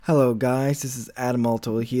Hello guys, this is Adam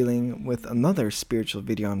Alto Healing with another spiritual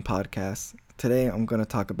video and podcast. Today I'm going to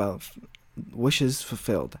talk about wishes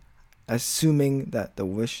fulfilled, assuming that the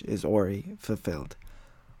wish is already fulfilled.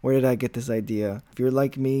 Where did I get this idea? If you're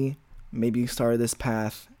like me, maybe you started this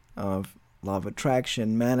path of law of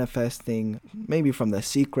attraction, manifesting, maybe from The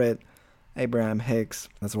Secret, Abraham Hicks.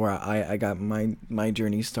 That's where I got my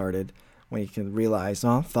journey started. When you can realize,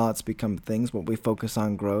 thoughts become things, what we focus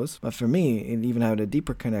on grows. But for me, it even had a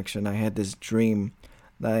deeper connection. I had this dream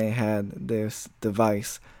that I had this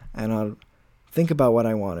device, and I'll think about what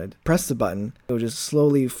I wanted, press the button, it would just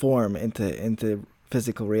slowly form into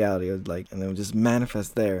physical reality. It would and it would just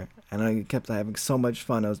manifest there. And I kept having so much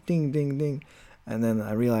fun. I was ding, ding, ding. And then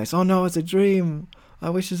I realized, oh no, it's a dream. I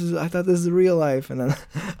thought this is real life. And then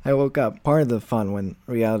I woke up. Part of the fun when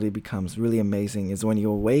reality becomes really amazing is when you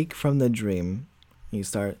awake from the dream, you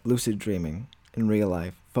start lucid dreaming in real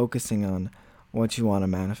life, focusing on what you want to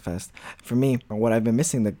manifest. For me, what I've been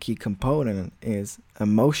missing, the key component is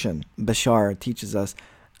emotion. Bashar teaches us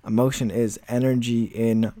emotion is energy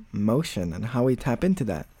in motion, and how we tap into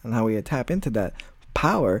that. And how we tap into that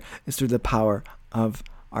power is through the power of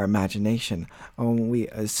our imagination. When we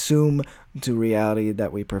assume to reality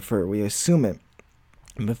that we prefer, we assume it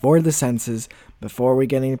before the senses, before we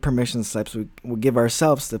get any permission slips. We give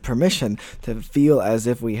ourselves the permission to feel as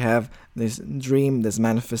if we have this dream, this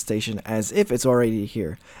manifestation, as if it's already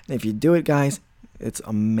here. And if you do it, guys, it's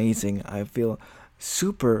amazing. I feel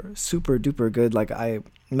super duper good. Like I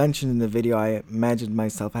mentioned in the video, I imagined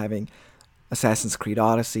myself having Assassin's Creed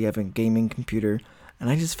Odyssey, having a gaming computer, and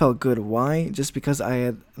I just felt good. Why? Just because I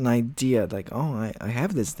had an idea, I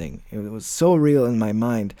have this thing. It was so real in my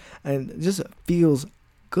mind, and it just feels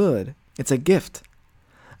good. It's a gift.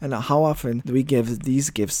 And how often do we give these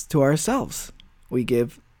gifts to ourselves? We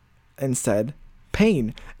give, instead,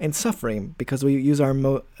 pain and suffering, because we use our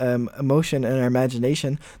emotion and our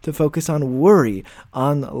imagination to focus on worry,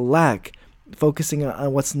 on lack, focusing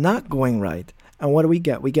on what's not going right. And what do we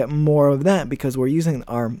get? We get more of that because we're using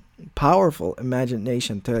our powerful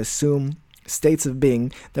imagination to assume states of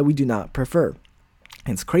being that we do not prefer.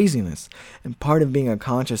 It's craziness. And part of being a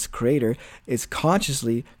conscious creator is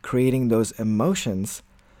consciously creating those emotions,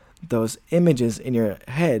 those images in your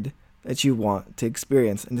head that you want to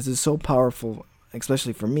experience. And this is so powerful,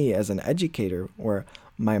 especially for me as an educator, where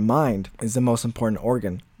my mind is the most important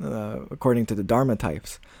organ, according to the Dharma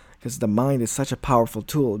types. Because the mind is such a powerful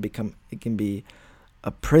tool. It can be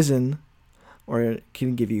a prison, or it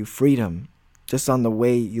can give you freedom just on the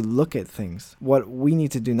way you look at things. What we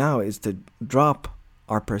need to do now is to drop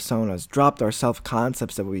our personas, drop our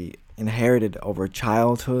self-concepts that we inherited over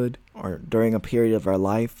childhood or during a period of our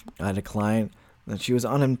life. I had a client that she was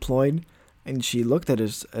unemployed, and she looked at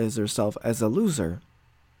herself as a loser.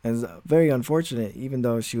 And it's very unfortunate, even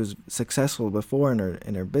though she was successful before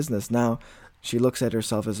in her business. Now she looks at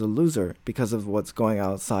herself as a loser because of what's going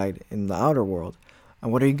outside in the outer world.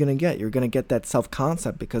 And what are you going to get? You're going to get that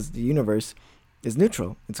self-concept because the universe is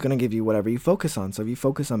neutral. It's going to give you whatever you focus on. So if you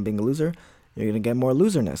focus on being a loser, you're going to get more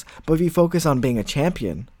loserness. But if you focus on being a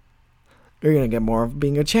champion, you're going to get more of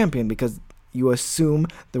being a champion because you assume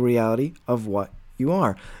the reality of what you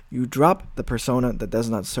are. You drop the persona that does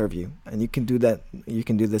not serve you. And you can do that. You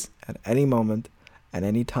can do this at any moment, at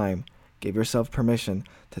any time. Give yourself permission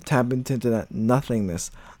to tap into that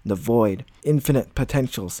nothingness, the void, infinite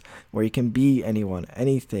potentials where you can be anyone,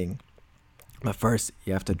 anything. But first,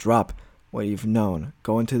 you have to drop what you've known.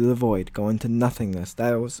 Go into the void, go into nothingness.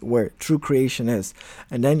 That was where true creation is.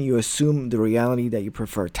 And then you assume the reality that you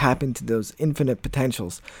prefer. Tap into those infinite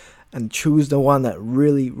potentials and choose the one that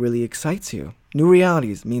really excites you. New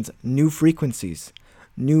realities means new frequencies,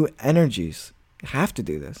 new energies. You have to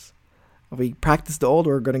do this. If we practice the old,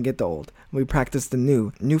 we're going to get the old. If we practice the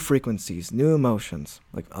new frequencies, new emotions.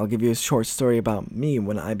 I'll give you a short story about me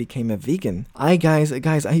when I became a vegan. I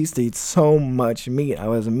used to eat so much meat. I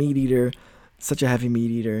was a meat eater, such a heavy meat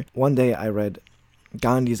eater. One day I read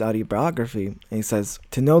Gandhi's autobiography, and he says,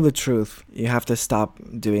 to know the truth, you have to stop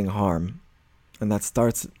doing harm. And that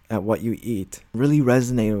starts at what you eat. Really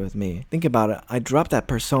resonated with me. Think about it. I dropped that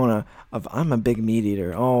persona of I'm a big meat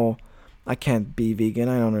eater. Oh, I can't be vegan.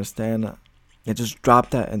 I don't understand. I just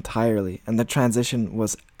dropped that entirely. And the transition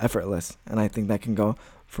was effortless. And I think that can go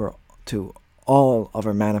to all of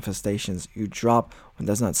our manifestations. You drop what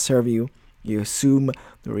does not serve you. You assume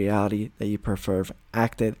the reality that you prefer.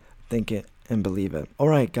 Act it, think it, and believe it.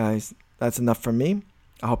 Alright guys, that's enough from me.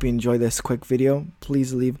 I hope you enjoyed this quick video.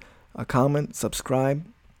 Please leave a comment, subscribe.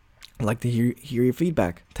 I'd like to hear your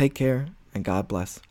feedback. Take care, and God bless.